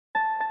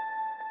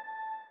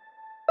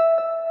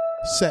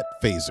Set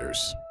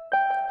Phasers,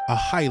 a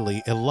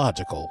highly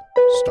illogical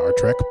Star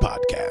Trek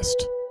podcast.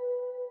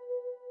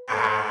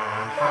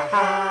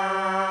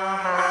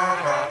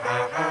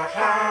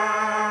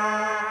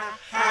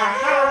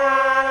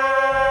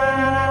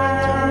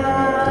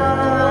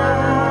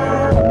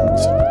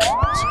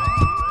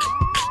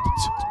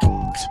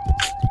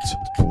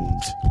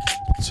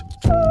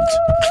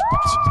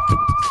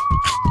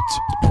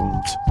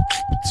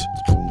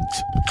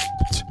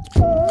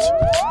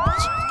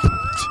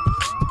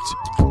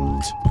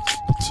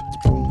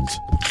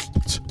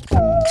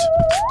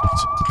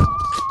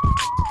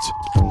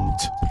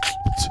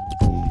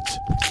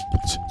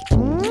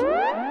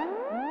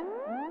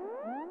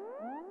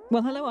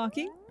 Well, hello,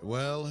 Aki.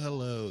 Well,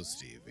 hello,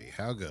 Stevie.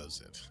 How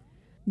goes it?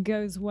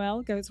 Goes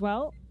well, goes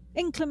well.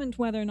 Inclement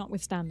weather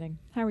notwithstanding.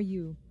 How are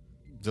you?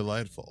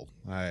 Delightful.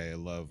 I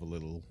love a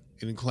little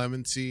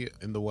inclemency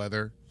in the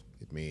weather.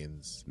 It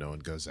means no one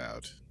goes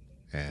out,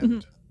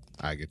 and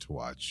I get to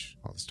watch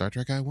all the Star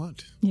Trek I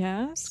want.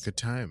 Yes? Good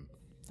time.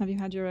 Have you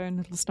had your own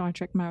little Star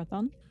Trek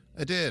marathon?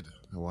 I did.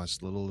 I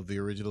watched a little of the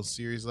original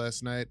series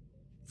last night.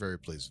 Very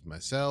pleased with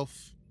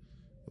myself.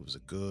 It was a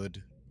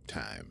good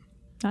time.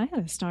 I had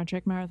a Star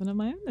Trek marathon of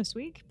my own this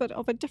week, but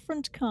of a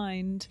different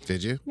kind.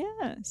 Did you?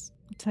 Yes.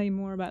 I'll tell you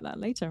more about that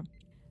later.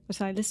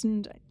 But I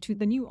listened to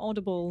the new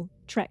Audible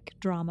Trek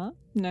drama,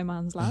 No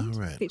Man's Land, All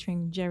right.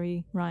 featuring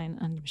Jerry, Ryan,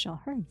 and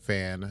Michelle Hurd.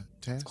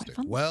 Fantastic.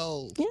 Fun.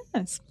 Well,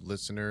 Yes.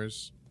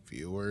 listeners,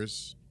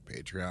 viewers,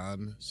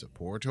 Patreon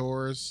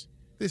supporters,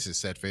 this is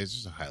Set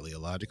Phasers, a highly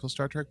illogical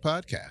Star Trek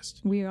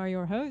podcast. We are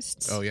your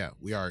hosts. Oh, yeah,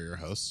 we are your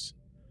hosts.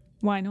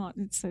 Why not?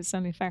 It's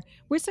only fair.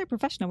 We're so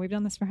professional. We've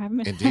done this for how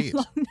Indeed.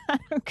 long now?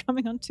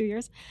 Coming on 2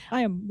 years.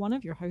 I am one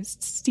of your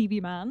hosts, Stevie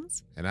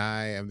Manns. And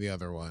I am the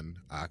other one,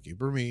 Aki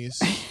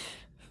Burmese.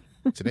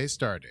 Today's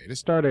stardate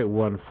is Stardate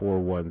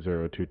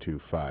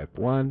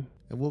 141022551.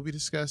 and we'll be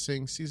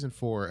discussing Season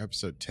 4,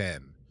 Episode 10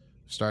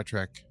 of Star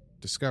Trek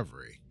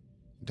Discovery,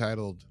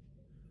 entitled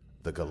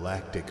The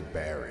Galactic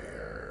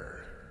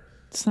Barrier.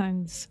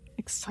 Sounds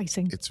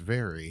exciting. It's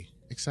very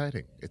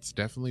exciting. It's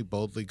definitely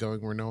boldly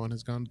going where no one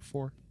has gone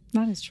before.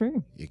 That is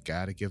true. You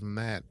gotta give them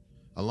that.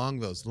 Along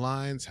those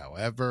lines,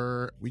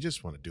 however, we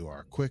just want to do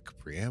our quick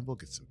preamble,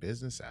 get some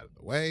business out of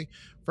the way.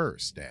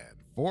 First and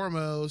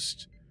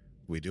foremost,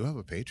 we do have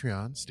a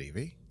Patreon,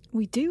 Stevie.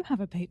 We do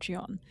have a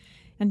Patreon,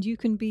 and you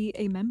can be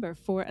a member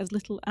for as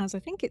little as, I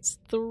think it's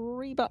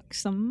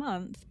 $3 a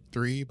month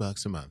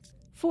 $3 a month.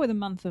 for the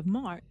month of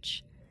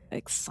March.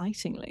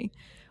 Excitingly,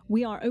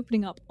 we are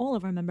opening up all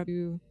of our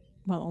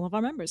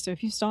members. So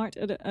if you start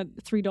at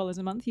 $3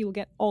 a month, you will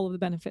get all of the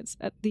benefits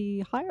at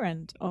the higher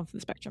end of the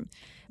spectrum,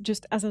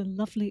 just as a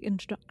lovely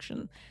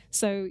introduction.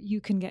 So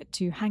you can get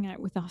to hang out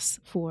with us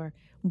for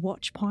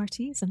watch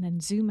parties and then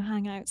Zoom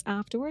hangouts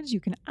afterwards. You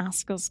can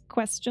ask us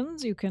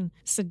questions. You can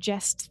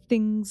suggest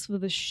things for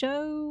the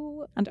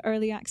show and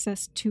early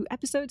access to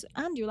episodes.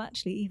 And you'll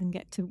actually even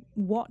get to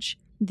watch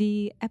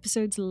the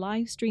episodes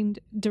live streamed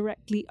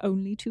directly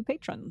only to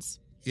patrons.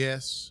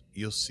 Yes,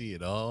 you'll see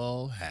it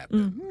all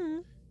happen. Mm-hmm.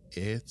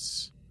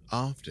 It's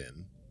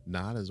often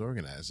not as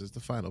organized as the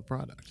final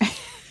product.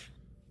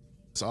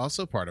 It's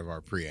also part of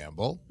our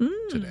preamble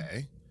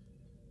today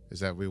is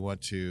that we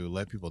want to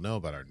let people know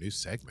about our new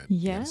segment.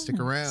 You gotta Yes. stick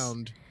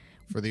around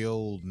for the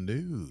old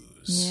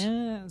news.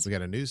 Yes. We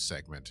got a news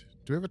segment.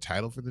 Do we have a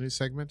title for the new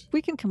segment?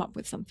 We can come up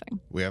with something.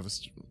 We have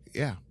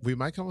we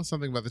might come up with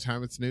something by the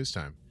time it's news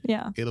time.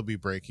 Yeah. It'll be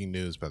breaking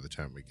news by the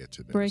time we get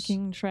to news.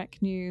 Breaking Trek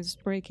news,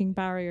 breaking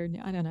barrier.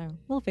 I don't know.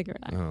 We'll figure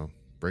it out. Oh,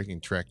 breaking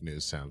Trek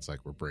news sounds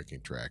like we're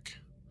breaking Trek.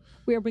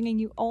 We are bringing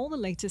you all the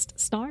latest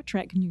Star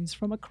Trek news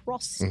from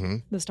across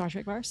the Star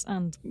Trek verse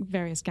and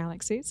various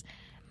galaxies,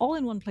 all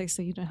in one place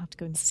so you don't have to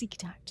go and seek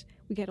it out.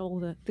 We get all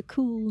the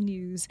cool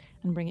news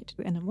and bring it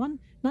to in one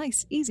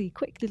nice, easy,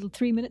 quick little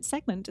 3-minute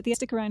segment.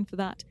 Stick around for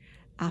that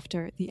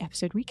after the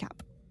episode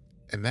recap.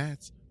 And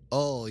that's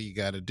all you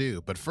got to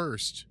do. But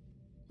first,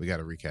 we got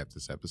to recap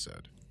this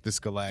episode. This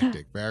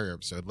Galactic Barrier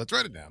episode. Let's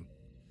write it down.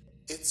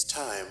 It's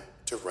time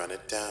to run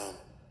it down.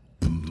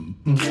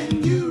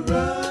 Can you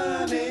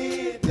run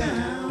it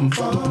down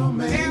for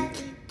me? Tell me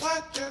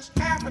what just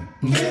happened.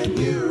 Can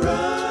you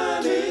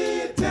run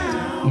it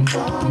down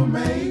for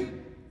me?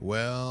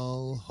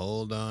 Well,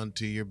 hold on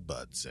to your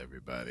butts,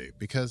 everybody,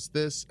 because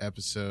this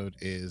episode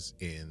is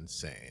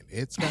insane.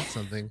 It's got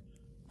something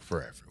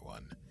for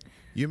everyone.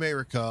 You may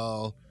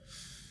recall,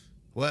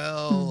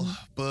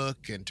 Book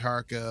and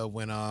Tarka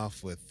went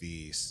off with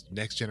the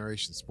next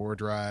generation spore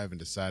drive and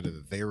decided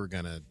that they were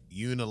going to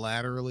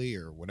unilaterally,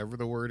 or whatever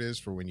the word is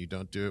for when you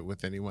don't do it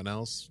with anyone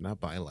else, not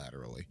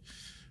bilaterally.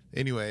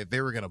 Anyway, they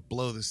were going to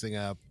blow this thing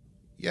up.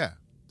 Yeah,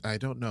 I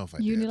don't know if I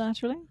did.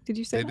 Unilaterally? Did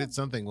you say They that? did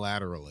something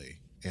laterally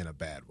in a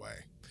bad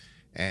way.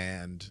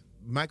 And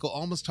Michael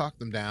almost talked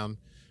them down,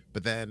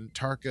 but then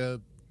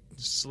Tarka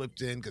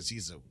slipped in because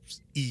he's a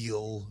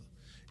eel,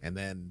 and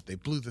then they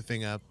blew the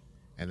thing up,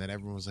 and then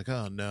everyone was like,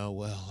 oh no,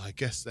 well, I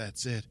guess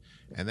that's it.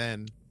 And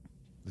then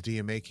the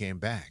DMA came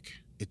back.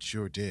 It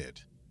sure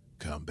did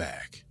come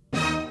back.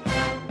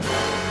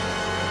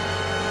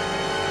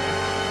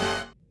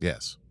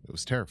 Yes, it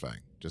was terrifying,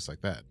 just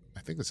like that.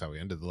 I think that's how we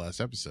ended the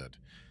last episode.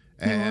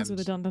 It was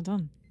with a dun dun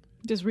dun.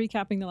 Just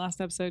recapping the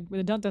last episode with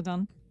a dun dun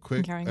dun.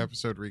 Quick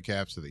episode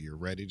recap so that you're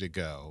ready to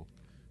go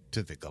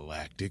to the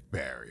Galactic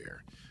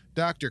Barrier.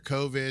 Dr.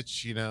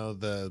 Kovich,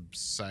 the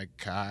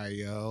psychologist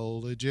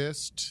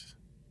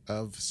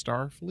of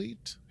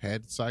Starfleet,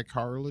 head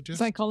psychologist.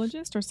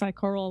 Psychologist or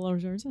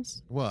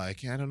psychologist? Well, I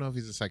don't know if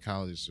he's a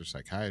psychologist or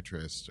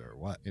psychiatrist or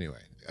what.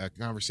 Anyway, a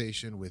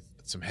conversation with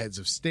some heads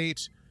of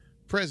state,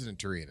 President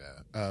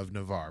Tarina of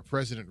Navarre,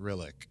 President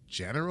Rillick,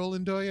 General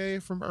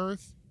Ndoye from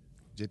Earth.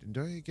 Did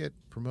Ndoye get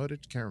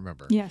promoted? Can't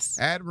remember. Yes.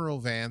 Admiral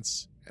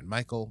Vance and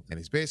Michael, and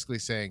he's basically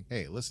saying,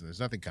 hey, listen,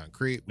 there's nothing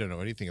concrete. We don't know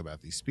anything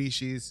about these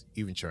species.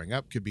 Even showing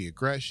up could be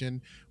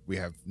aggression. We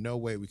have no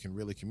way we can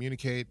really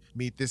communicate.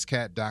 Meet this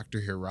cat,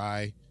 Dr.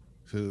 Hirai,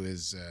 who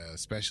is a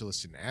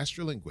specialist in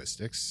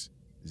astrolinguistics,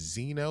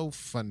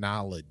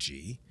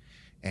 xenophonology,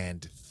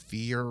 and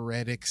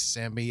theoretic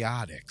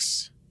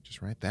semiotics.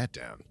 Just write that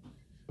down.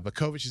 But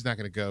Kovich is not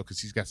going to go because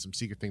he's got some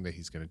secret thing that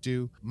he's going to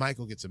do.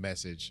 Michael gets a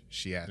message.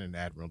 She asked an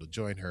admiral to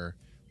join her.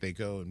 They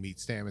go and meet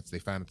Stamets. They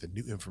find out the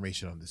new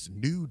information on this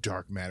new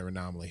dark matter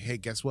anomaly. Hey,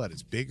 guess what?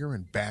 It's bigger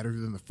and badder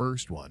than the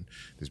first one.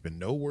 There's been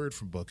no word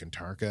from Book and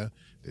Tarka.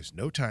 There's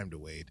no time to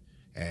wait.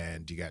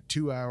 And you got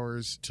 2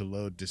 hours to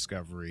load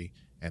Discovery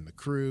and the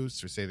crew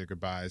to say their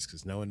goodbyes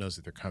because no one knows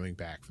that they're coming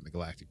back from the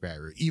Galactic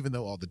Barrier, even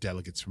though all the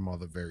delegates from all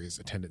the various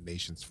attendant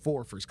nations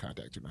for First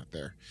Contact are not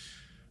there.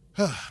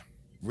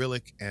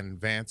 Rillick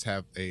and Vance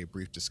have a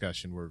brief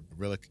discussion where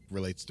Rillick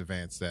relates to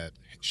Vance that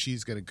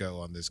she's going to go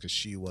on this because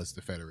she was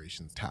the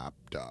Federation's top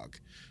dog,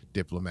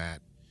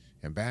 diplomat,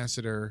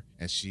 ambassador,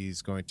 and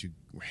she's going to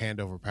hand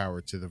over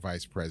power to the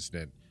vice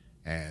president,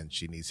 and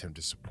she needs him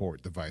to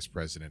support the vice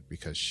president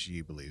because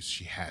she believes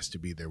she has to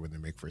be there when they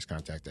make first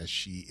contact as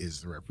she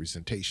is the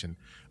representation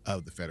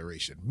of the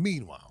Federation.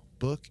 Meanwhile,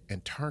 Book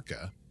and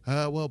Tarka...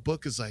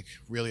 Book is like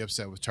really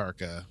upset with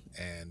Tarka,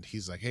 and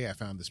he's like, hey, I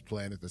found this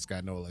planet that's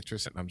got no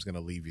electricity, and I'm just going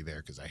to leave you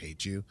there because I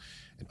hate you.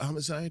 And I'm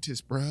a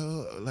scientist,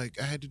 bro.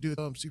 Like, I had to do it.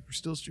 I'm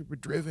still super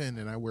driven,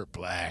 and I wear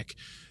black.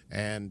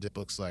 And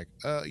Book's like,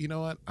 you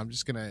know what? I'm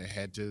just going to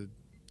head to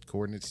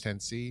coordinates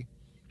 10C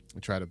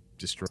and try to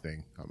destroy the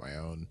thing on my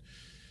own.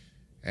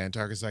 And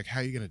Tarka's like, how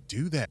are you going to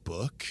do that,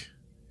 Book?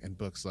 And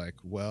Book's like,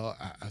 well,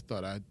 I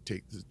thought I'd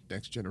take the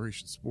next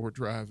generation spore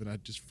drive and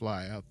I'd just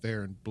fly out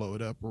there and blow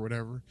it up or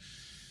whatever.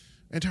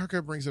 And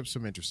Tarka brings up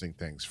some interesting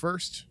things.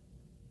 First,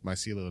 my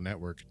Mycelial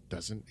network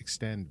doesn't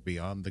extend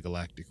beyond the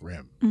galactic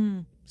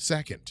rim.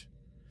 Second,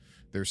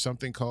 there's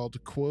something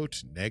called,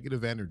 quote,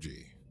 negative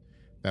energy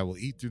that will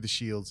eat through the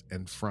shields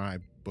and fry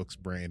Book's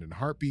brain and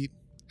heartbeat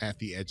at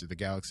the edge of the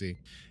galaxy.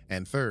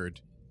 And third,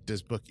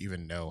 does Book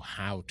even know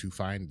how to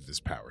find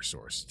this power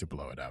source to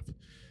blow it up?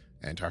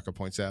 And Tarka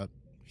points out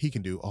he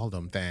can do all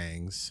them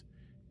things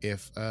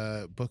if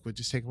Book would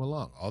just take him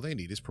along. All they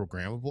need is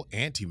programmable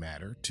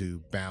antimatter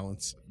to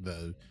balance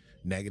the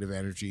negative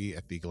energy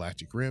at the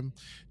galactic rim.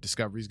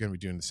 Discovery's going to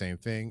be doing the same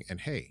thing. And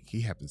hey,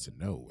 he happens to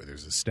know where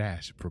there's a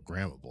stash of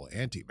programmable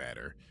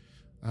antimatter.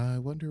 I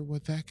wonder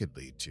what that could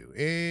lead to.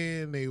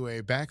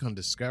 Anyway, back on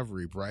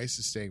Discovery, Bryce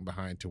is staying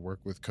behind to work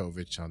with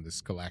Kovich on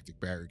this galactic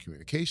barrier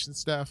communication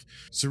stuff.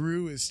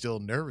 Saru is still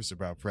nervous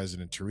about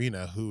President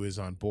Tarina, who is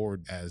on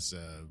board as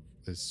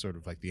sort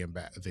of like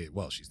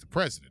she's the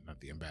president, not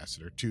the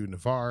ambassador, to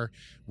Navarre,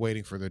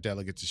 waiting for their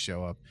delegate to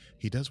show up.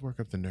 He does work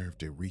up the nerve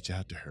to reach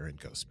out to her and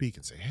go speak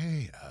and say,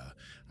 hey,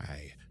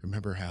 I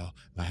remember how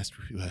last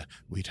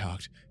we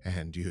talked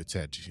and you had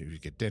said you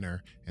would get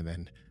dinner, and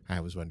then I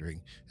was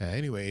wondering,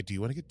 anyway, do you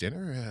want to get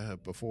dinner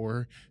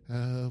before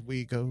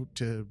we go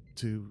to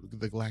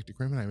the galactic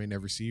rim and I may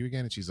never see you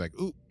again? And she's like,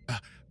 ooh,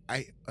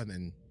 and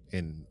then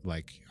in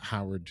like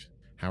Howard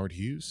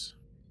Hughes,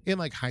 in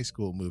like high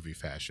school movie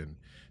fashion,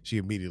 she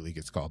immediately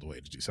gets called away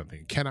to do something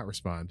and cannot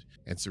respond.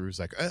 And Saru's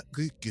like,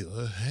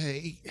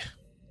 hey.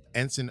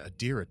 Ensign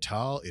Adira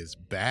Tal is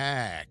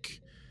back.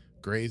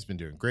 Gray's been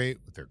doing great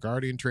with their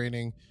Guardian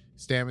training.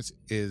 Stamets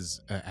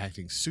is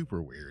acting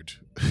super weird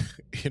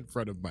in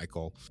front of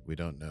Michael. We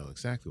don't know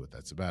exactly what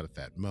that's about at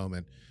that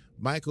moment.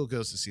 Michael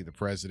goes to see the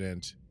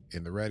president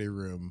in the ready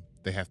room.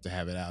 They have to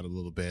have it out a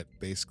little bit,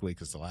 basically,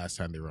 because the last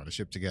time they were on a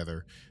ship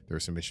together, there were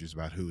some issues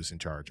about who was in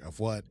charge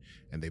of what,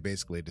 and they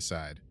basically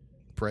decide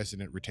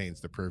President retains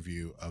the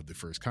purview of the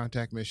first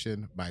contact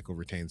mission. Michael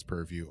retains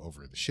purview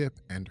over the ship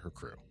and her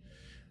crew.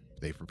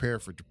 They prepare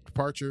for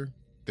departure.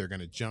 They're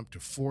going to jump to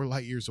 4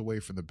 light years away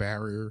from the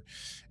barrier,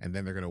 and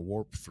then they're going to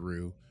warp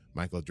through.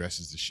 Michael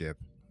addresses the ship,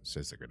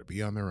 says they're going to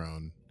be on their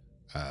own,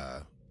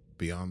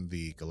 beyond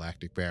the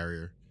galactic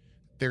barrier.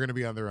 They're going to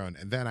be on their own.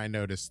 And then I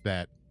noticed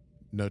that,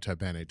 nota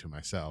bene to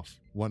myself,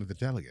 one of the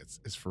delegates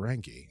is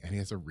Ferengi, and he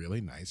has a really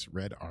nice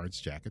red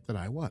orange jacket that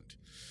I want.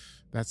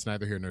 That's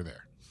neither here nor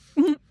there.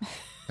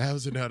 That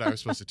was a note I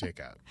was supposed to take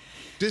out.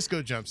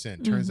 Disco jumps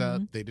in. Turns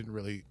out they didn't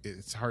really,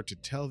 it's hard to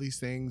tell these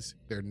things.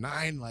 They're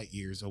 9 light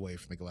years away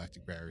from the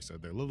galactic barrier, so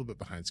they're a little bit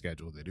behind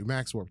schedule. They do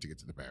max warp to get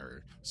to the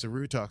barrier.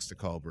 Saru talks to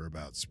Culber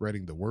about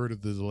spreading the word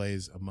of the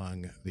delays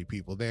among the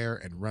people there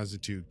and runs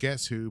into,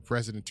 guess who,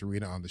 President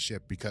Tarina on the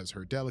ship because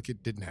her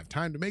delegate didn't have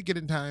time to make it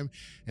in time,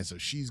 and so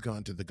she's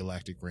gone to the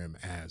galactic rim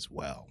as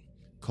well.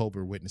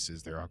 Culber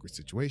witnesses their awkward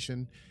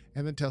situation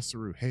and then tells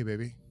Saru, hey,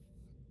 baby,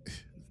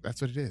 that's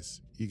what it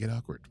is. You get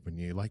awkward when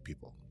you like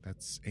people.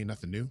 That's ain't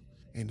nothing new.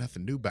 Ain't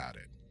nothing new about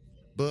it.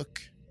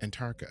 Book and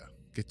Tarka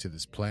get to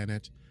this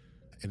planet,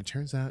 and it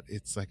turns out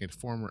it's like a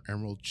former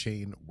Emerald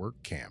Chain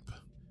work camp.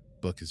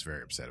 Book is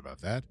very upset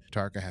about that.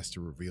 Tarka has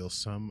to reveal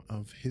some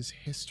of his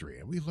history,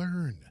 and we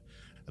learn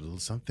a little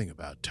something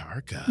about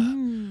Tarka.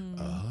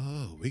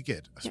 Oh, we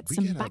get a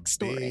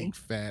big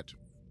fat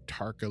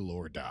Tarka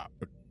lore dump.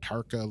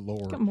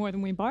 Got more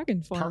than we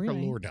bargained for. Tarka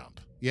really. lore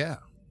dump. Yeah,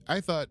 I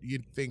thought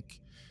you'd think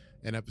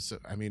an episode.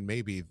 I mean,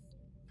 maybe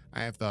I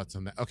have thoughts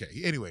on that. Okay,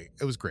 anyway,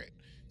 it was great.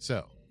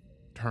 So,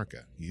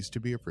 Tarka used to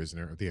be a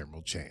prisoner of the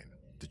Emerald Chain.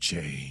 The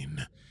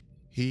Chain.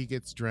 He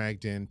gets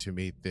dragged in to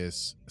meet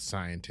this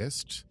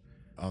scientist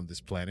on this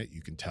planet.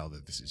 You can tell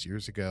that this is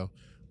years ago,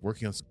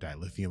 working on some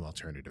dilithium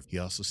alternative. He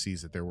also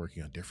sees that they're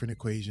working on different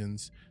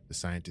equations. The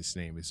scientist's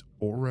name is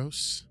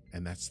Oros,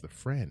 and that's the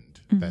friend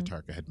that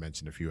Tarka had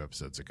mentioned a few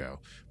episodes ago.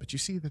 But you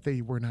see that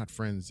they were not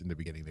friends in the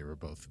beginning. They were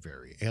both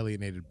very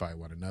alienated by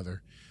one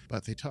another,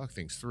 but they talk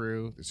things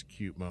through. There's a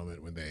cute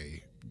moment when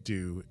they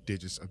do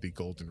digits of the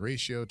golden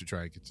ratio to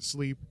try and get to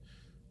sleep.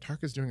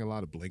 Tarka's doing a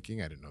lot of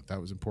blinking. I didn't know if that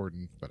was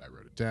important, but I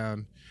wrote it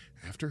down.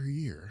 After a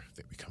year,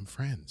 they become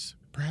friends,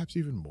 perhaps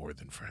even more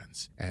than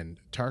friends. And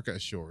Tarka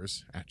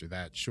assures, after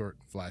that short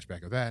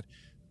flashback of that,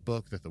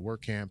 Book that the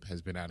work camp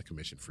has been out of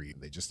commission for you.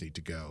 They just need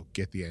to go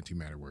get the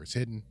antimatter where it's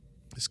hidden.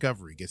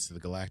 Discovery gets to the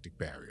galactic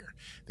barrier.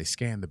 They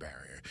scan the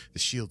barrier. The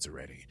shields are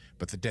ready,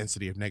 but the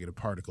density of negative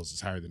particles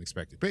is higher than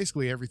expected.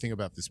 Basically, everything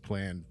about this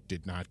plan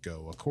did not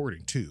go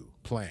according to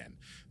plan.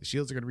 The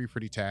shields are going to be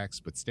pretty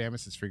taxed, but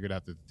Stamets has figured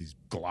out that these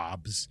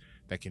globs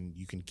that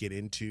you can get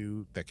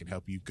into that can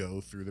help you go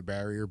through the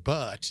barrier,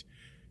 but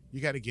you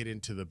got to get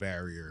into the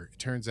barrier. It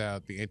turns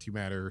out the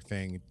antimatter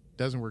thing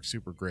doesn't work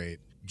super great.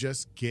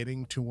 Just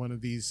getting to one of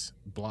these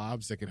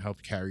blobs that can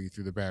help carry you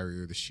through the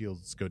barrier, the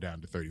shields go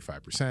down to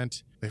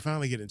 35%. They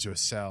finally get into a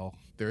cell.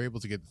 They're able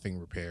to get the thing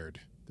repaired.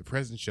 The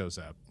president shows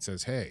up and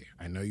says, hey,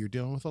 I know you're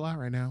dealing with a lot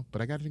right now,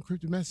 but I got an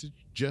encrypted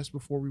message just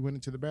before we went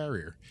into the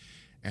barrier,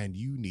 and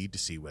you need to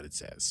see what it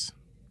says.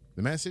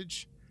 The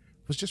message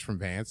was just from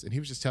Vance, and he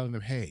was just telling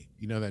them, hey,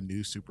 you know that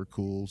new super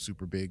cool,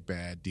 super big,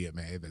 bad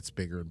DMA that's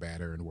bigger and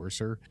badder and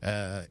worser?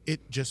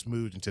 It just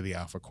moved into the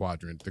Alpha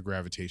Quadrant. The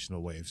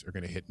gravitational waves are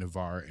going to hit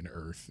Navarre and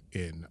Earth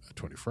in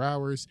 24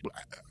 hours.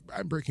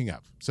 I'm breaking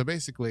up. So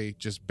basically,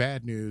 just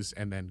bad news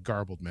and then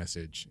garbled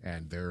message,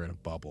 and they're in a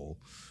bubble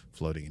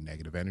floating in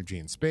negative energy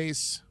in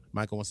space.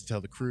 Michael wants to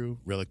tell the crew.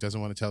 Rillick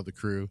doesn't want to tell the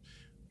crew.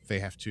 They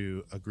have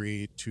to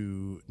agree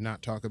to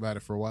not talk about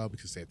it for a while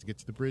because they have to get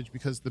to the bridge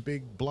because the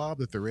big blob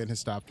that they're in has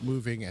stopped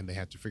moving and they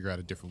have to figure out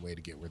a different way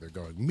to get where they're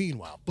going.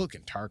 Meanwhile, Book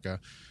and Tarka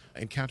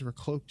encounter a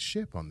cloaked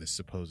ship on this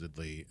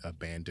supposedly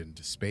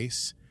abandoned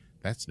space.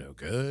 That's no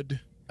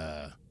good.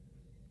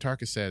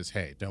 Tarka says,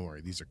 hey, don't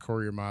worry. These are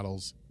courier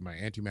models. My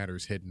antimatter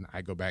is hidden.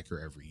 I go back here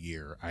every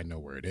year. I know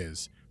where it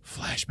is.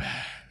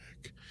 Flashback.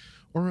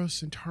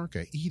 Oros and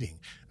Tarka eating.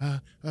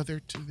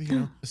 They're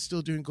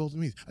still doing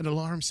golden meat. An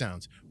alarm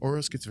sounds.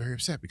 Oros gets very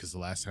upset because the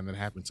last time that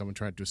happened, someone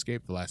tried to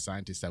escape. The last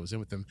scientist that was in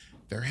with them,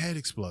 their head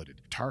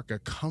exploded.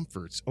 Tarka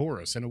comforts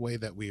Oros in a way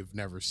that we've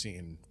never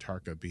seen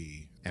Tarka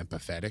be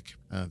empathetic.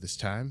 This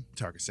time,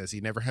 Tarka says he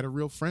never had a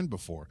real friend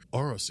before.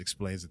 Oros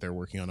explains that they're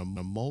working on a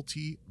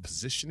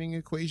multi-positioning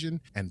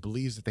equation and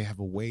believes that they have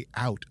a way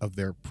out of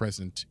their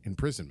present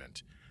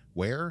imprisonment.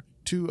 Where?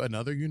 To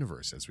another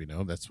universe, as we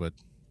know. That's what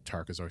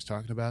Tarka's always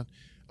talking about.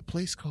 A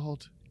place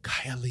called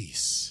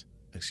Kaialis.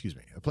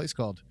 A place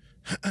called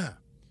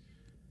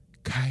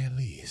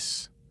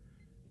Kaialis.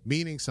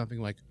 Meaning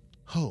something like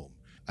home,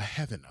 a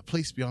heaven, a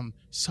place beyond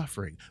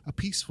suffering, a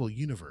peaceful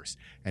universe.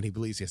 And he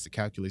believes he has the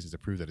calculations to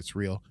prove that it's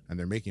real, and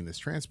they're making this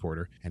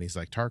transporter. And he's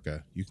like,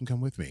 Tarka, you can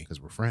come with me,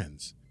 because we're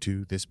friends,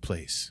 to this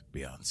place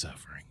beyond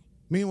suffering.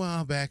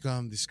 Meanwhile, back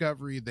on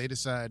Discovery, they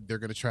decide they're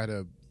going to try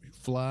to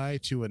fly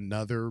to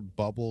another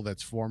bubble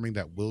that's forming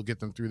that will get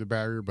them through the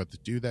barrier, but to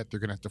do that they're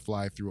going to have to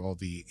fly through all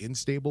the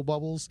unstable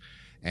bubbles,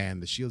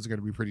 and the shields are going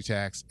to be pretty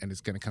taxed, and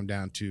it's going to come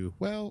down to,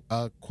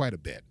 quite a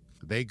bit.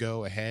 They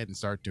go ahead and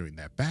start doing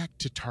that. Back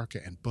to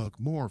Tarka and Book.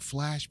 More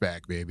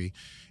flashback, baby.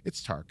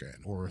 It's Tarka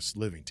and Oros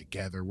living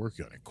together,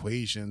 working on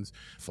equations,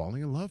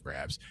 falling in love,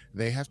 perhaps.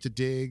 They have to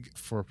dig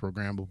for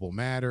programmable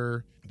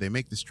matter. They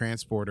make this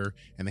transporter,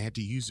 and they had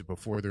to use it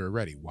before they were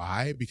ready.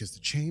 Why? Because the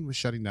chain was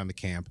shutting down the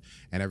camp,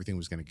 and everything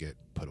was going to get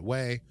put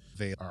away.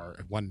 They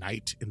are one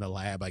night in the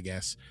lab, I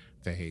guess.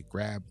 They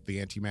grab the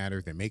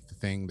antimatter. They make the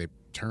thing. They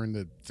turn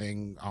the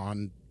thing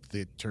on.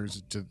 It turns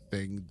into the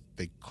thing.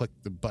 They click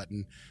the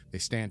button. They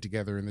stand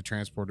together in the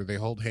transporter. They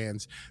hold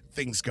hands.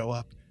 Things go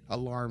up.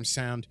 alarm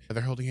sound.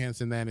 They're holding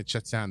hands, and then it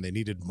shuts down. They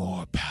needed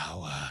more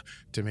power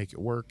to make it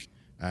work.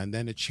 And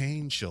then oh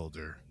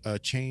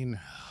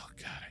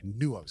God, I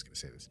knew I was going to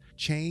say this.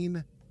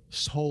 Chain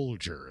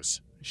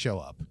soldiers show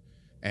up.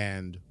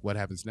 And what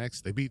happens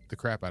next? They beat the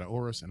crap out of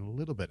Oros and a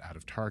little bit out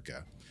of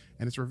Tarka.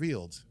 And it's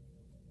revealed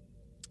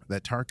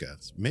that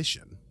Tarka's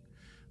mission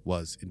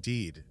was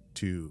indeed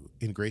to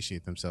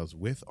ingratiate themselves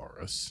with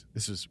Oros.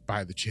 This was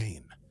by the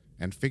chain.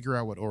 And figure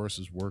out what Oros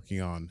was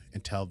working on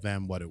and tell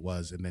them what it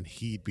was, and then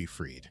he'd be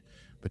freed.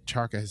 But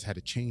Tarka has had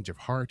a change of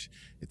heart.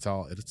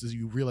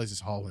 You realize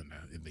it's all in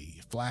the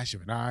flash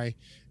of an eye,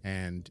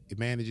 and it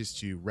manages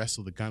to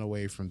wrestle the gun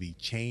away from the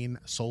chain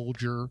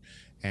soldier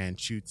and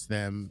shoots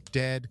them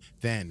dead.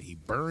 Then he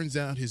burns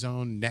out his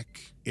own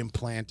neck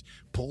implant,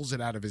 pulls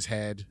it out of his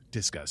head.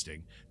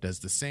 Disgusting. Does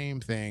the same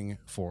thing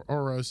for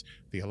Oros.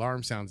 The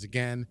alarm sounds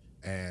again.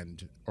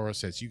 And Oros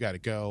says, you got to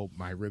go.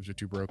 My ribs are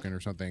too broken or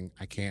something.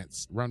 I can't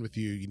run with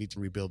you. You need to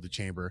rebuild the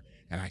chamber,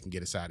 and I can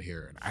get us out of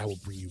here, and I will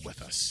bring you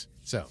with us.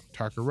 So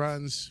Tarka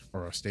runs.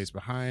 Oros stays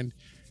behind.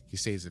 He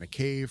stays in a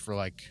cave for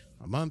like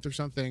a month or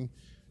something.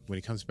 When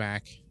he comes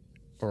back,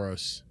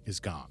 Oros is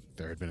gone.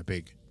 There had been a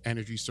big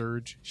energy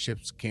surge.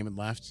 Ships came and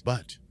left,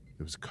 but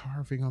there was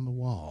carving on the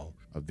wall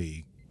of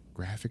the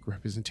graphic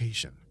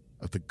representation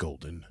of the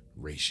golden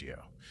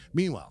ratio.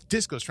 Meanwhile,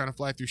 Disco's trying to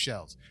fly through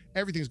shells.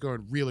 Everything's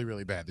going really,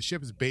 really bad. The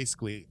ship is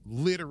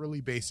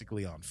literally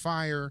on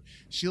fire.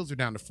 Shields are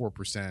down to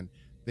 4%.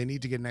 They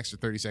need to get an extra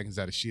 30 seconds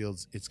out of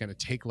shields. It's going to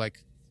take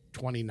like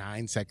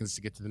 29 seconds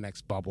to get to the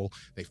next bubble.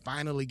 They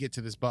finally get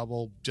to this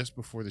bubble just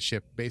before the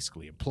ship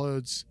basically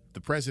implodes.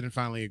 The president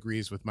finally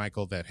agrees with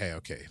Michael that, hey,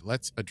 okay,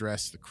 let's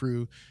address the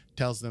crew,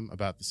 tells them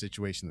about the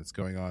situation that's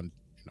going on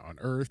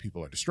Earth.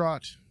 People are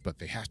distraught, but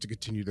they have to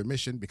continue their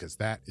mission because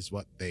that is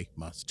what they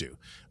must do.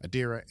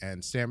 Adira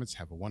and Stamets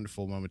have a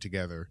wonderful moment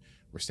together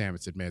where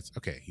Stamets admits,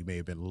 okay, he may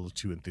have been a little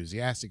too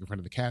enthusiastic in front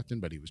of the captain,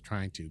 but he was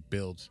trying to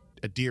build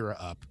Adira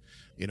up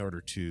in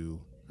order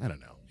to, I don't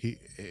know, he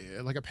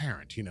like a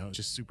parent,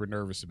 just super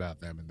nervous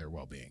about them and their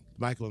well-being.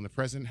 Michael and the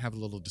president have a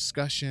little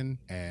discussion,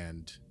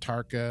 and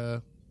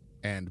Tarka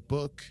and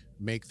Book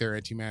make their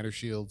antimatter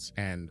shields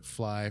and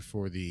fly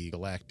for the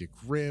galactic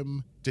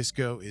rim.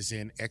 Disco is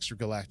in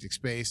extragalactic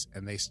space,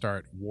 and they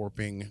start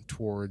warping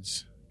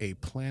towards a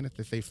planet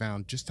that they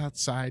found just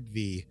outside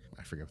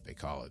I forget what they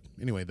call it.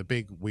 Anyway, the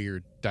big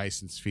weird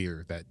Dyson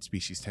sphere that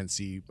species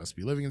 10C must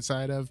be living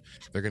inside of.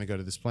 They're going to go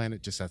to this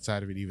planet just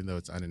outside of it, even though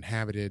it's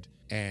uninhabited.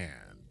 And,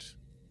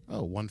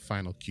 one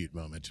final cute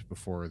moment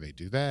before they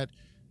do that.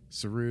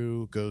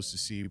 Saru goes to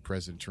see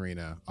President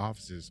Tarina,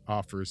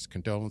 offers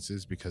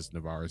condolences because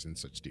Navarre is in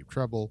such deep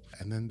trouble,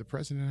 and then the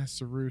president asks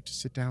Saru to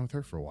sit down with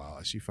her for a while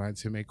as she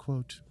finds him a,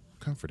 quote,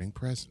 comforting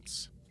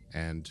presence.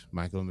 And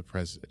Michael and the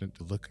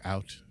president look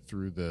out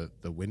through the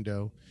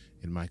window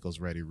in Michael's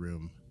ready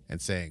room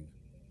and saying,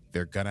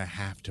 they're gonna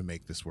have to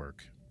make this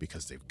work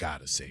because they've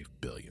got to save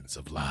billions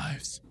of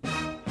lives. Of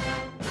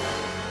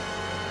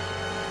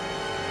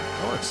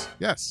course,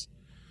 yes.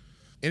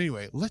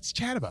 Anyway, let's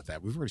chat about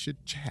that. We really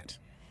should chat.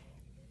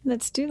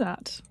 Let's do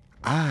that.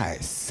 I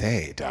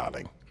say,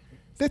 darling,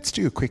 let's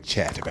do a quick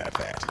chat about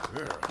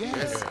that.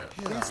 Yes,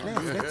 let's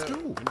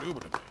do.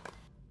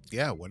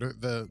 Yeah, what are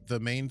the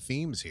main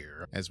themes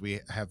here? As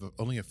we have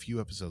only a few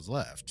episodes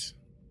left,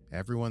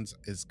 everyone's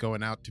is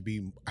going out to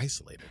be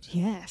isolated.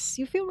 Yes,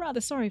 you feel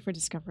rather sorry for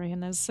Discovery,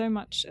 and there's so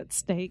much at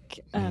stake.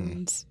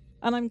 And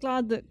I'm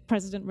glad that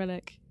President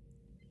Rillick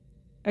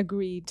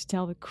agreed to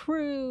tell the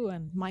crew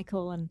and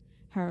Michael and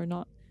her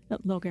not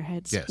at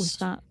loggerheads with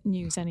that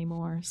news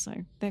anymore. So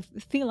they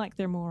feel like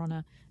they're more on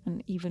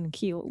an even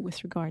keel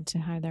with regard to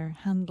how they're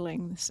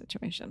handling the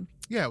situation.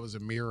 Yeah, it was a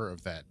mirror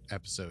of that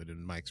episode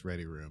in Mike's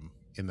ready room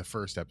in the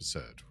first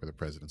episode where the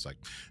president's like,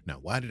 no,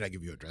 why did I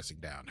give you a dressing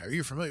down? Are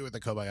you familiar with the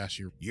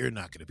Kobayashi? You're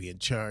not going to be in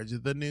charge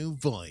of the new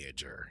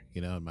Voyager.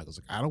 And Michael's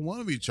like, I don't want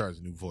to be in charge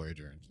of the new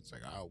Voyager. And she's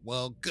like, oh,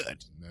 well, good.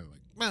 And they're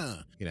like,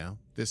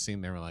 this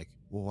scene, they were like,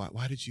 well,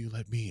 why did you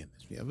let me in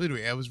this? Yeah,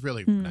 literally, it was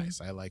really nice.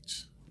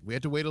 We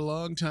had to wait a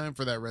long time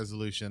for that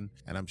resolution,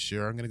 and I'm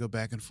sure I'm going to go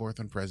back and forth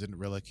on President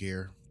Rillick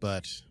here,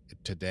 but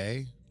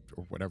today,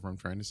 or whatever I'm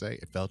trying to say,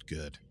 it felt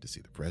good to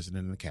see the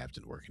president and the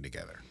captain working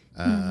together.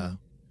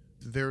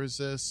 There was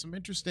some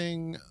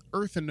interesting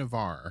Earth and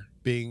Navarre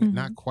being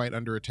not quite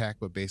under attack,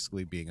 but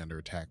basically being under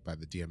attack by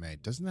the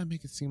DMA. Doesn't that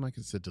make it seem like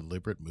it's a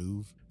deliberate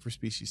move for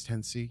Species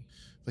 10C?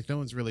 Like, no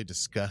one's really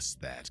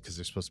discussed that because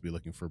they're supposed to be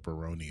looking for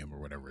baronium or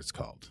whatever it's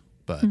called.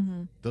 But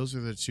those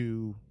are the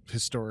two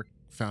historic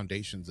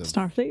foundations of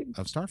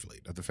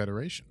Starfleet, of the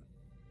Federation.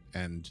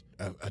 And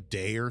a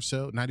day or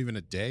so, not even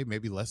a day,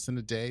 maybe less than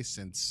a day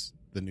since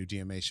the new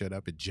DMA showed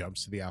up, it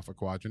jumps to the Alpha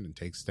Quadrant and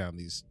takes on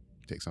these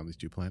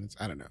two planets.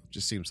 I don't know.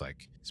 Just seems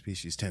like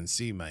Species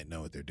 10C might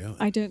know what they're doing.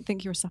 I don't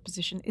think your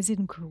supposition is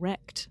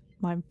incorrect,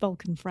 my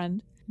Vulcan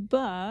friend.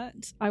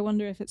 But I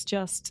wonder if it's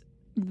just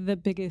the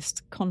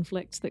biggest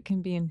conflict that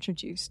can be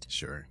introduced.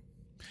 Sure.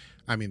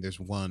 I mean, there's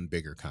one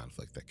bigger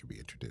conflict that could be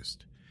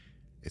introduced.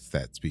 It's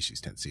that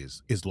Species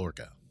 10C is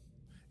Lorca.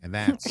 And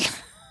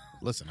that's...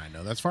 Listen, I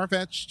know that's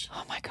far-fetched.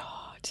 Oh, my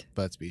God.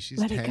 But species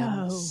Let it go.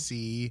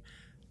 10C,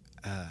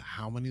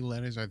 how many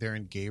letters are there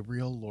in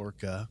Gabriel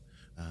Lorca?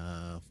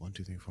 1,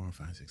 2, 3, 4,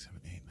 5, 6, 7,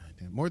 8, 9,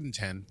 10. More than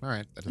 10. All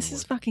right. That This doesn't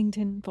is work. fucking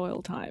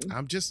tinfoil time.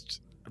 I'm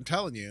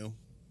telling you,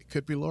 it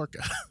could be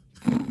Lorca.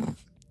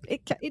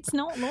 It's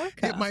not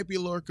Lorca. It might be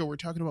Lorca. We're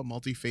talking about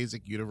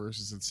multiphasic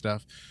universes and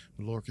stuff.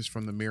 Lorca's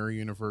from the mirror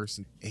universe,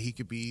 and he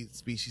could be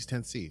species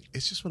 10C.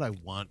 It's just what I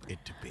want it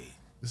to be.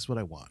 This is what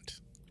I want.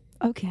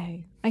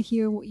 Okay, I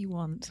hear what you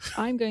want.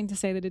 I'm going to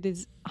say that it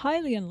is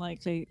highly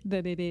unlikely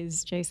that it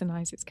is Jason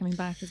Isaacs coming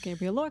back as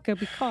Gabriel Lorca,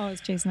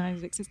 because Jason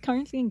Isaacs is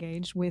currently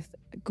engaged with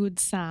Good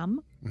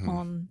Sam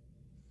on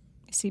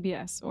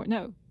CBS, or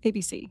no,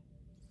 ABC.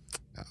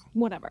 Oh.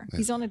 Whatever.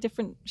 He's on a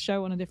different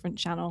show on a different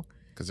channel.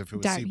 Because if it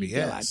was Doubt he'd be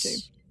allowed to.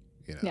 CBS,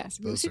 you know, Yes,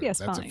 if it was those CBS,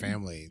 that's fine. a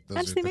family.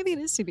 Actually, maybe it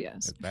is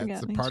CBS. That's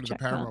Forget, the I need part to of the check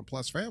Paramount that.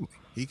 Plus family.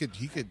 He could.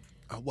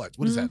 What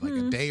is that? Like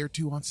a day or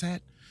two on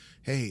set?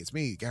 Hey, it's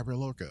me,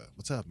 Gabriel Lorca.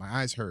 What's up? My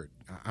eyes hurt.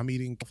 I'm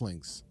eating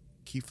kelpies.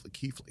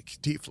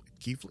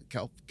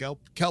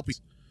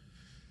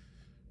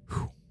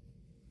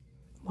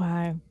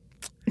 Wow.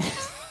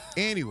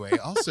 Anyway,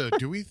 also,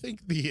 do we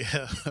think the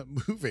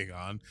moving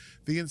on,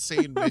 the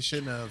insane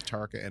mission of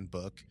Tarka and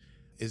Book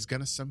is going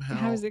to somehow?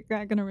 How is it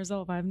going to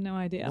resolve? I have no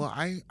idea. Well,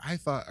 I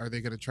thought, are they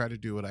going to try to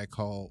do what I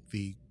call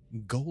the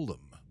Golem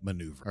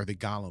maneuver, or the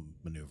Gollum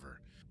maneuver?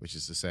 Which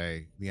is to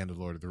say, the end of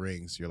Lord of the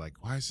Rings, you're like,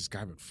 why has this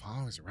guy been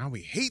following us around? We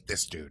hate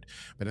this dude.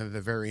 But at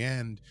the very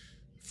end,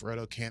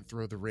 Frodo can't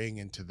throw the ring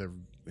into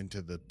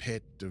the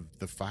pit of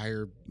the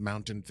fire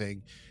mountain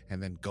thing.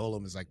 And then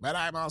Golem is like, but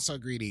I'm also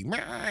greedy.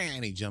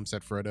 And he jumps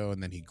at Frodo,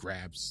 and then he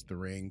grabs the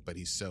ring. But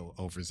he's so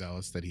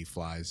overzealous that he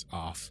flies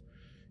off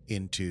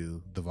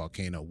into the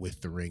volcano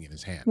with the ring in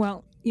his hand.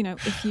 Well,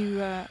 if you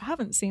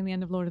haven't seen the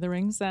end of Lord of the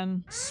Rings,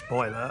 then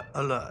Spoiler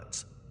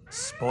alert.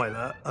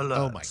 Spoiler alert.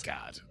 Oh my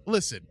God.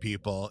 Listen,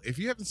 people, if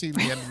you haven't seen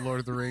the end of Lord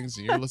of the Rings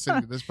and you're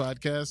listening to this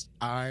podcast,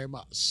 I'm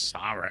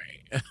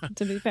sorry.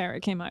 to be fair,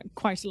 it came out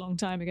quite a long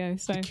time ago.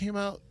 So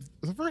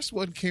The first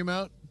one came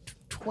out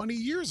 20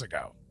 years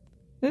ago.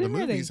 Did The it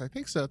really? movies, I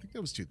think so. I think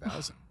that was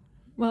 2000.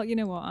 Well, you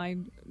know what? I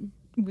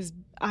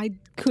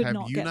could Have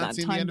not you get not that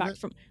seen the time end of back it?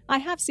 from. I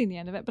have seen the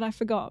end of it, but I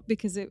forgot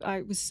because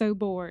I was so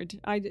bored.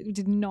 I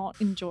did not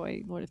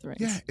enjoy Lord of the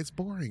Rings. Yeah, it's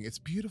boring. It's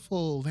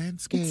beautiful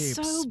landscapes,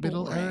 It's so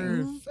Middle boring.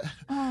 Earth.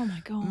 Oh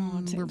my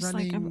god! It We're was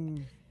running.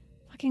 like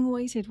I fucking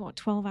waited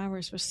 12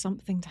 hours for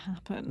something to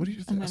happen. What do you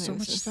And think? then So it was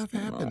much just, stuff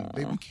happened.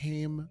 They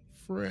became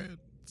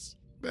friends.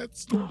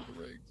 That's Lord of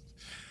the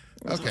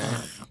Rings. Okay.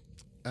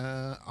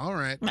 All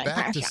right. My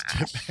Back to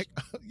precious.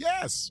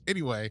 yes.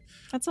 Anyway,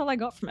 That's all I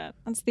got from it.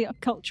 That's the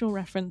cultural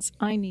reference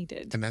I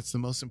needed. and that's the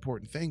most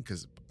important thing,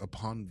 because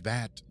upon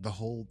that, the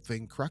whole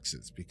thing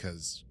cruxes,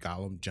 because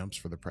Gollum jumps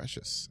for the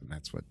precious, and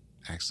that's what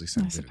actually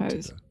sends it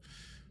into suppose. the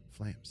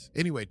flames.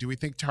 Anyway, do we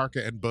think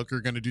Tarka and Book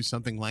are going to do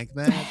something like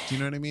that? Do you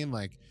know what I mean?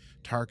 Like,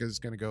 Tarka's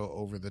going to go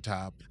over the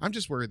top. I'm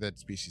just worried that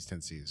Species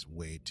 10C is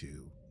way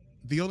too.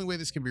 The only way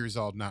this can be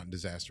resolved, not in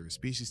disaster, is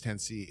Species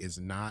 10C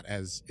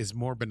is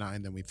more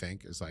benign than we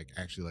think. It's like,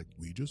 actually, like,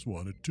 we just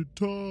wanted to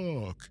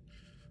talk.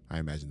 I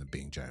imagine them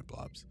being giant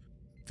blobs.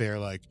 They're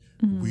like,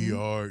 we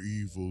are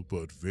evil,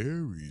 but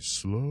very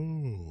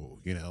slow,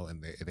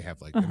 and they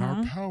have like, and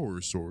our power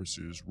source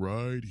is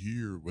right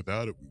here.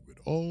 Without it, we would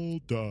all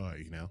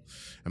die,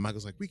 And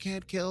Michael's like, we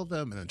can't kill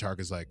them. And then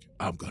Tarka's like,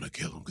 I'm going to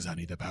kill them because I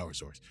need the power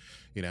source,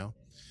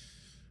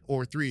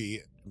 Or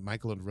 3,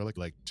 Michael and Rillick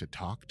like to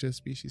talk to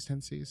Species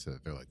 10C, so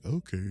they're like,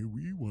 okay,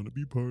 we want to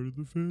be part of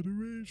the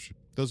Federation.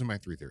 Those are my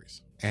 3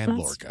 theories. And That's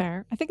Lorca.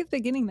 fair. I think at the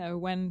beginning, though,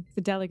 when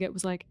the delegate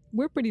was like,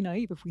 we're pretty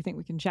naive if we think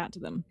we can chat to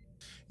them.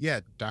 Yeah,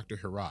 Dr.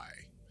 Hirai,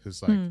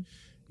 who's like,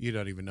 you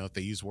don't even know if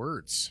they use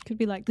words. Could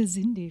be like the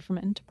Zindi from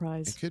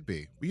Enterprise. It could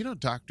be. But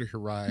Dr.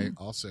 Hirai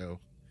also,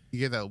 he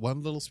gave that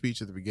one little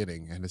speech at the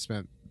beginning, and it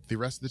spent the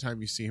rest of the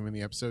time you see him in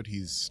the episode,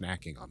 he's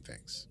snacking on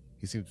things.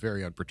 He seems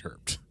very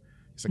unperturbed.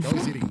 He's like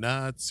always eating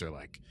nuts or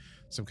like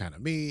some kind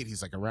of meat.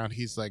 He's like around.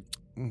 He's like,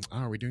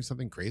 are we doing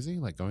something crazy?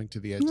 Like going to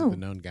the edge of the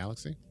known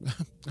galaxy?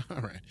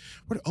 All right.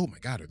 Oh my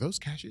God, are those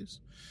cashews?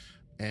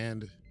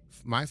 And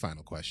my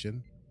final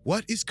question,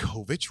 what is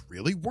Kovich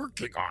really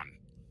working on?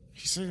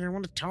 He said, I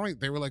want to tell you.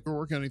 They were like, we're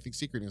working on anything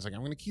secret. And he's like, I'm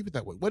going to keep it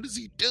that way. What is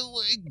he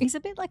doing? He's a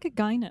bit like a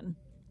Guinan.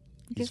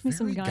 He He's gives me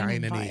some very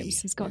Guinan Guinan-y.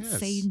 vibes. He's got Yes.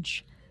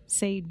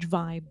 sage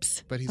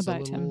vibes But he's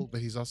about him.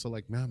 But he's also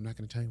like, no, I'm not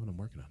going to tell you what I'm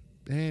working on.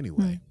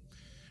 Anyway,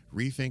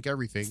 rethink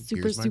everything.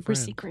 Super, Here's my super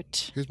friend.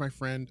 secret. Here's my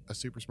friend, a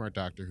super smart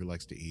doctor who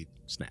likes to eat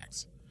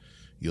snacks.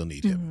 You'll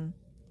need him.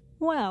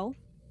 Well,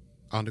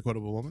 On to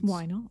Quotable Moments.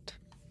 why not?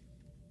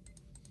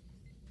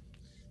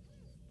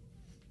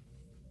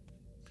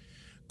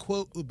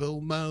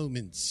 Quotable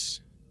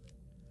Moments.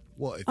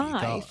 What have you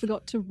I got?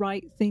 forgot to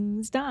write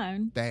things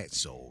down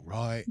That's all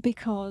right.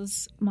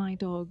 because my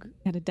dog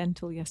had a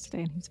dental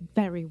yesterday and he was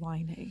very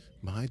whiny.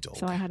 My dog.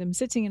 So I had him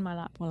sitting in my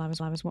lap while I was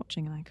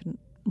watching and I couldn't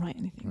write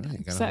anything Right, down.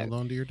 you gotta So, hold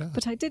on to your dog.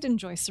 but I did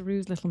enjoy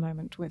Saru's little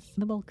moment with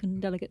the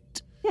Vulcan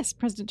delegate. Yes,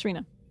 President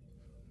Trina.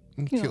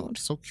 Cute. cute.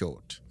 So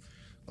cute.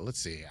 Let's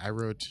see. I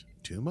wrote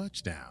too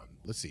much down.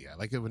 Let's see. I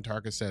like it when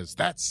Tarka says,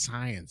 that's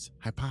science.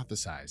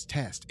 Hypothesize,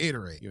 test,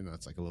 iterate. Even though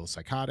it's like a little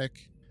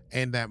psychotic.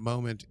 And that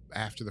moment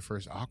after the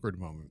first awkward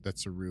moment that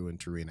Saru and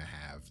Tarina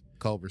have,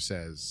 Culber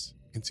says,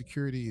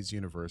 insecurity is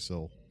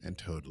universal and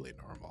totally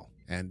normal.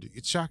 And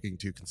it's shocking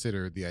to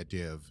consider the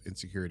idea of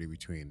insecurity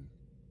between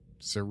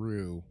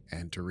Saru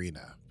and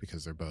Tarina,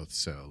 because they're both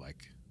so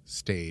like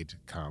staid,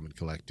 calm, and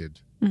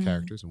collected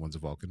characters, and one's a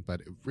Vulcan.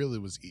 But it really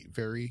was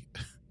very,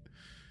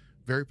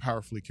 very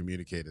powerfully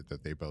communicated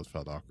that they both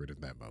felt awkward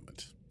in that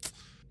moment.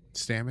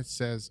 Stamets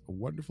says a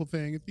wonderful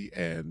thing at the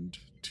end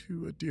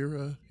to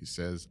Adira. He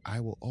says, I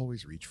will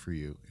always reach for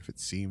you if it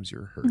seems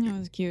you're hurting. That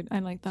was cute. I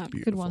like that.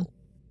 Good one.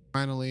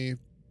 Finally,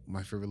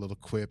 my favorite little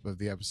quip of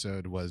the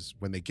episode was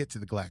when they get to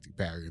the Galactic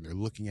Barrier and they're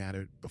looking at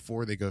it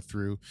before they go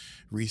through.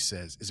 Reese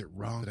says, is it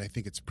wrong that I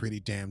think it's pretty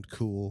damned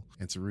cool?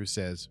 And Saru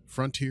says,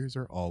 frontiers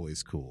are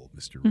always cool,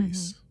 Mr.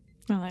 Reese.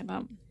 I like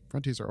that.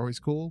 Frontiers are always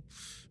cool,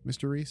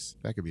 Mr. Reese?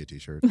 That could be a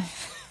t-shirt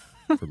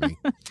for me.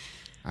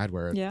 I'd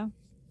wear it. Yeah.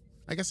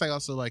 I guess I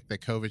also like that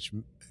Kovich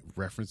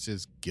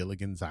references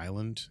Gilligan's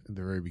Island in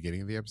the very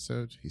beginning of the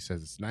episode. He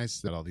says it's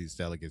nice that all these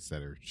delegates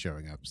that are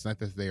showing up, it's not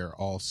that they are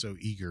all so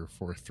eager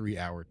for a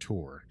 3-hour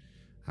tour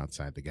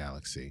outside the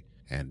galaxy,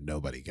 and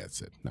nobody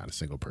gets it. Not a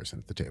single person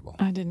at the table.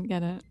 I didn't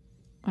get it.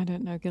 I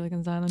don't know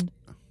Gilligan's Island.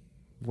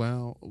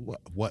 Well,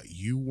 what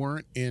you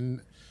weren't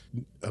in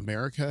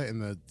America in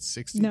the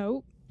 60s?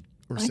 No.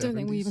 Or I don't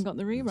think we 70s? even got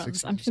the reruns.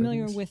 60s, I'm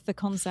familiar 70s? with the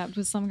concept.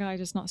 Was some guy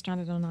just not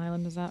stranded on an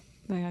island? Is that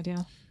the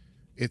idea?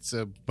 It's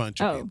a bunch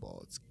of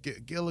people. It's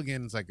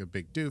Gilligan's like a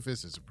big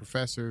doofus. There's a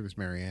professor. There's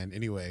Marianne.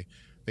 Anyway,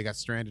 they got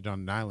stranded on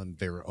an island.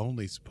 They were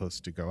only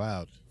supposed to go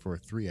out for a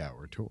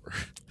 3-hour tour.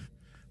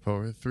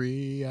 For a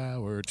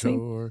 3-hour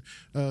tour.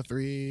 A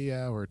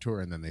 3-hour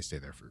tour. And then they stay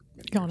there for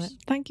many Got years. it.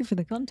 Thank you for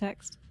the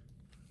context.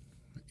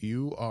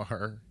 You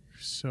are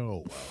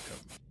so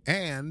welcome.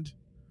 And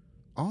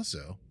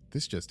also,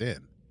 this just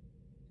in.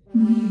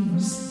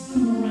 News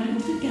from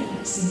around the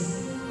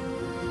galaxy.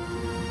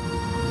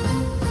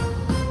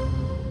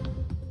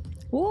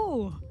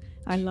 Oh,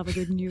 I love a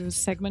good news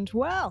segment.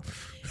 Well,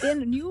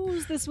 in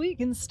news this week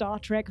in Star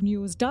Trek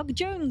news, Doug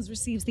Jones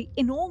receives the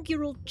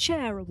inaugural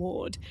Chair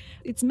Award.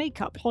 It's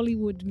makeup,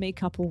 Hollywood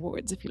Makeup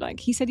Awards, if you like.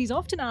 He said he's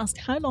often asked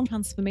how long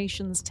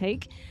transformations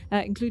take,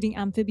 including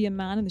Amphibian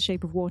Man in The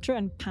Shape of Water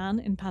and Pan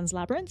in Pan's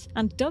Labyrinth.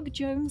 And Doug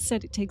Jones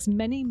said it takes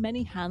many,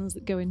 many hands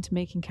that go into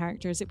making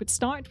characters. It would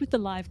start with the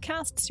live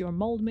casts, your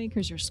mold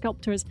makers, your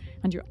sculptors,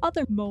 and your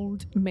other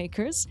mold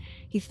makers.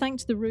 He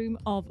thanked the room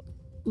of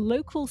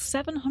local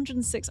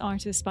 706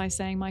 artists by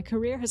saying, my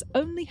career has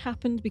only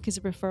happened because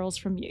of referrals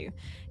from you.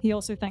 He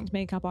also thanked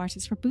makeup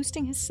artists for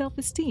boosting his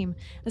self-esteem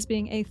as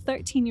being a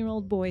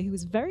 13-year-old boy who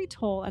was very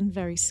tall and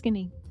very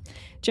skinny.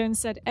 Jones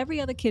said, every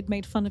other kid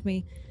made fun of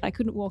me. I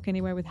couldn't walk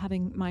anywhere with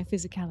having my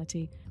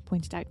physicality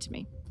pointed out to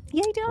me.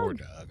 Yay, Doug. Poor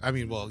Doug. I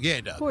mean, well,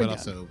 yeah, Doug, Poor but Doug.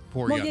 also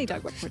poor Well, young yay,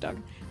 Doug. Doug, but poor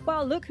Doug.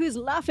 Well, look who's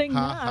laughing Ha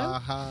now. ha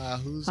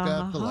ha. Who's Ha,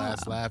 got ha, the ha.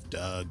 last laugh?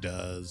 Doug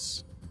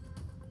does.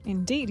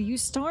 Indeed, you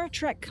Star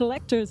Trek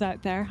collectors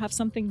out there have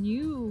something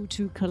new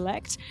to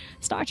collect.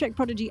 Star Trek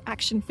Prodigy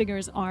action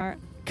figures are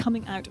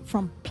coming out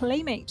from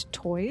Playmate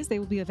Toys. They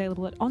will be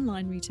available at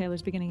online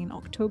retailers beginning in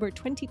October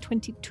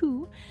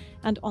 2022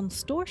 and on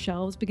store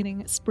shelves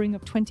beginning spring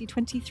of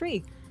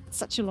 2023.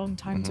 Such a long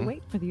time to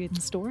wait for the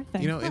in-store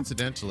thing. You know,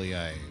 incidentally,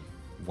 I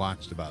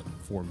watched about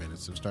 4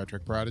 minutes of Star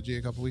Trek Prodigy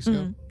a couple weeks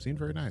ago. Seemed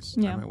very nice.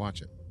 Yeah. I might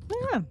watch it.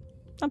 Yeah,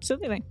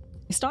 absolutely.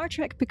 Star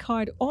Trek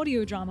Picard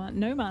audio drama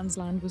No Man's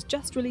Land was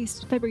just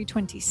released February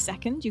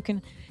 22nd. You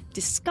can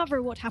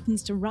discover what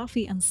happens to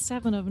Raffi and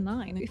 7 of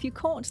 9. If you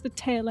caught the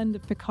tail end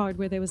of Picard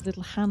where there was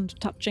little hand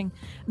touching,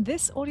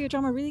 this audio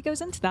drama really goes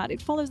into that.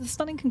 It follows the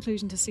stunning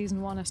conclusion to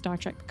Season 1 of Star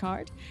Trek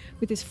Picard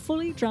with this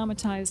fully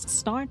dramatized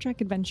Star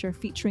Trek adventure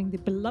featuring the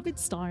beloved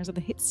stars of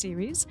the hit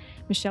series,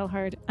 Michelle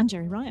Hurd and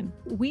Jerry Ryan.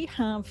 We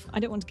have,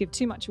 I don't want to give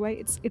too much away,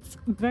 it's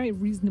very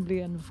reasonably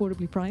and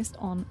affordably priced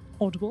on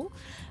Audible,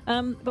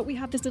 but we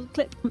have this little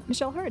clip from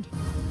Michelle Hurd.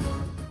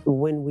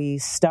 When we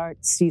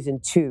start season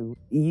 2,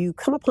 you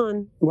come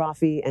upon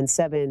Raffi and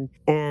Seven,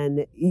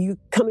 and you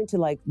come into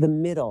like the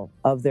middle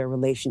of their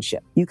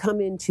relationship. You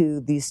come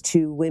into these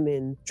two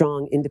women,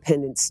 strong,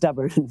 independent,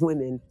 stubborn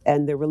women,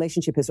 and their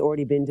relationship has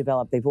already been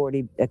developed. They've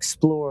already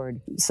explored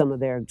some of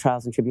their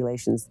trials and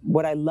tribulations.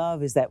 What I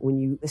love is that when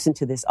you listen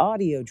to this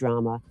audio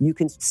drama, you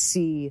can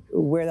see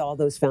where all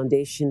those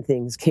foundation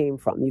things came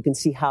from. You can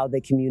see how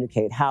they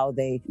communicate, how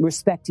they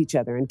respect each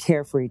other and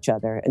care for each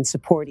other and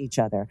support each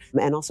other,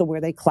 and also where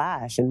they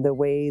clash and the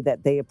way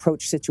that they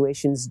approach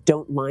situations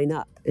don't line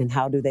up and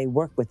how do they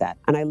work with that.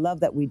 And I love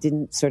that we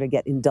didn't sort of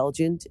get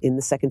indulgent in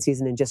the second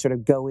season and just sort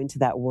of go into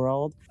that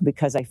world,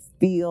 because I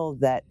feel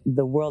that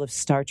the world of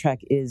Star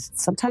Trek is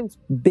sometimes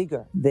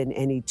bigger than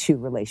any two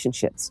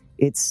relationships.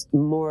 It's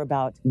more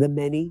about the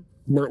many,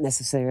 not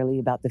necessarily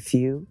about the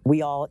few.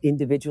 We all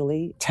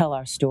individually tell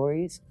our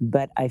stories,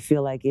 but I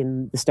feel like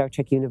in the Star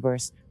Trek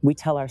universe, we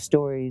tell our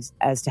stories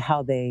as to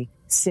how they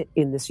sit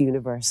in this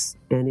universe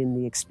and in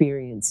the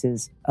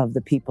experiences of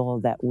the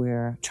people that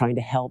we're trying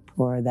to help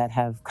or that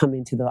have come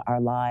into our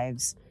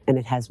lives. and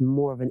it has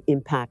more of an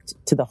impact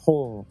to the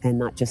whole and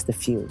not just the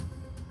few.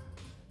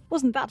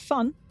 Wasn't that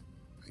fun?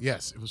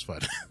 Yes, it was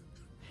fun.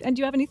 And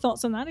do you have any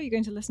thoughts on that? Are you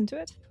going to listen to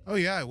it? Oh,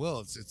 yeah, I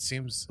will. It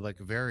seems like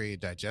a very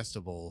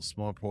digestible,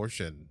 small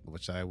portion,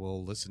 which I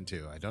will listen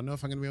to. I don't know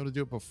if I'm going to be able to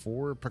do it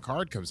before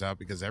Picard comes out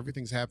because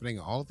everything's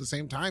happening all at the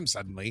same time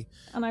suddenly.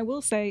 And I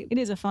will say it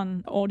is a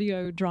fun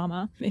audio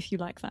drama if you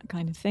like that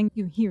kind of thing.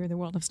 You hear the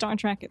world of Star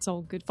Trek, it's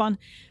all good fun.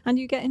 And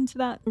you get into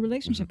that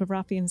relationship of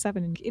Raffi and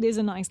Seven. And it is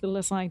a nice little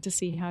aside to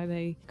see how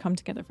they come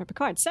together for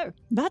Picard. So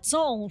that's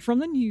all from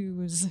the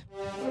news.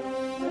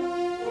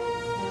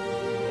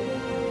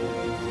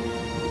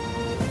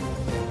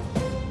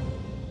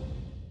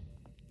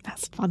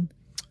 That's fun.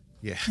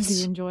 Yes. I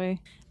do enjoy.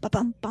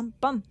 Bum bum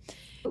bum.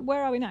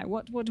 Where are we now?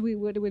 What do we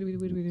do?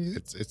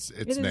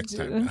 It's next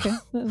time. Okay.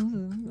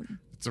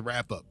 It's a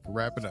wrap up.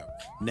 Wrap it up.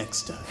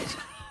 Next time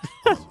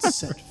on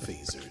Set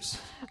Phasers.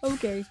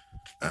 Okay.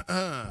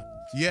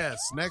 Yes,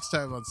 next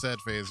time on Set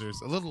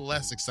Phasers, a little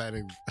less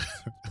exciting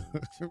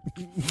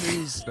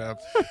news stuff.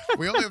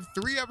 We only have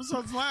 3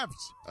 episodes left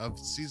of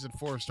season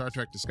 4 of Star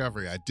Trek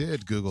Discovery. I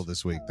did Google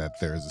this week that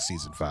there is a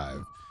season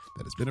 5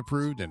 that has been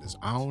approved and is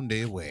on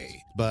their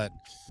way. But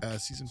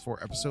season 4,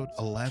 episode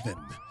 11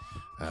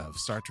 of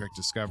Star Trek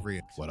Discovery,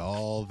 what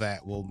all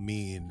that will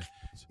mean.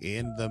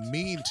 In the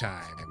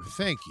meantime,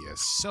 thank you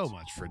so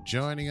much for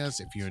joining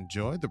us. If you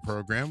enjoyed the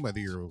program, whether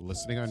you're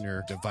listening on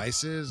your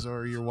devices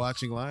or you're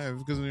watching live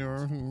because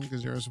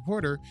you're a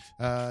supporter,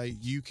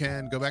 you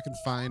can go back and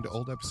find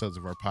old episodes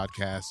of our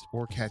podcast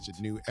or catch it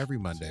new every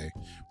Monday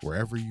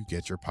wherever you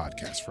get your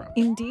podcast from.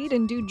 Indeed,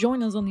 and do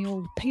join us on the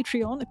old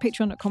Patreon at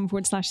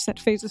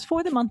patreon.com/setphasers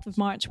for the month of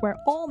March, where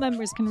all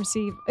members can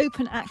receive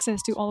open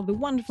access to all of the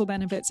wonderful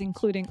benefits,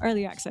 including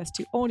early access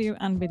to audio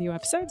and video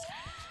episodes,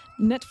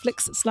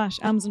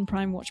 Netflix/Amazon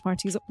Prime watch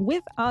parties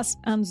with us,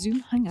 and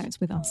Zoom hangouts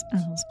with us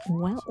as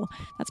well.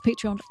 That's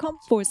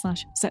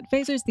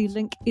patreon.com/setphasers. The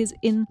link is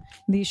in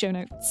the show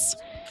notes.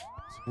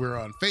 We're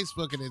on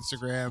Facebook and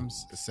Instagram,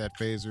 Set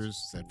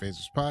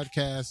Phasers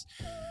Podcast.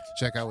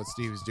 Check out what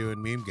Steve is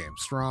doing, Meme Game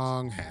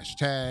Strong,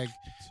 #,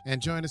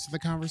 and join us in the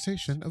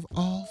conversation of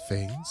all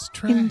things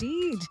Trek.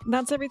 Indeed.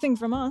 That's everything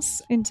from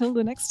us. Until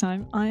the next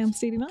time, I am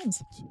Stevie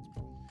Mans.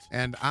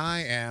 And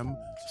I am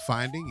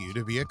finding you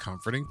to be a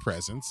comforting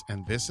presence.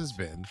 And this has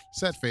been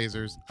Set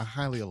Phasers, a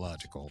highly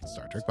illogical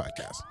Star Trek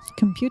podcast.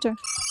 Computer.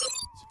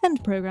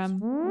 End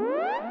program.